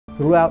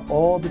Throughout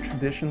all the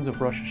traditions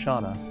of Rosh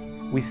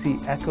Hashanah, we see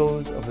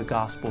echoes of the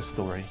gospel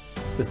story.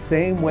 The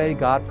same way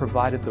God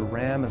provided the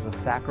ram as a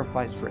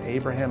sacrifice for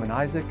Abraham and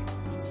Isaac,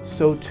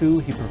 so too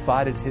He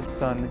provided His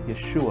Son,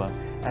 Yeshua,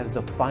 as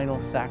the final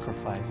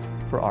sacrifice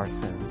for our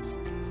sins.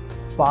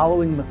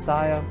 Following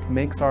Messiah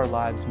makes our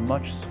lives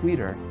much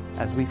sweeter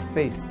as we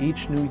face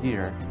each new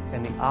year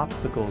and the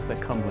obstacles that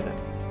come with it.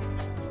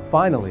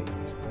 Finally,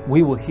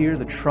 we will hear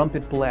the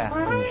trumpet blast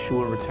when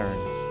Yeshua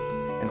returns,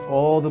 and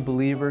all the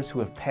believers who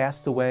have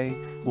passed away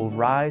will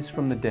rise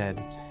from the dead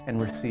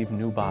and receive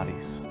new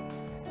bodies.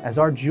 As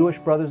our Jewish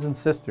brothers and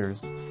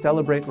sisters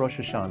celebrate Rosh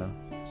Hashanah,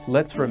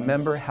 let's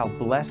remember how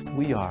blessed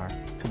we are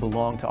to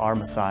belong to our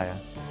Messiah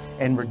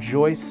and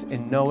rejoice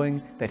in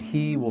knowing that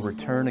He will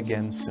return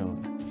again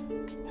soon.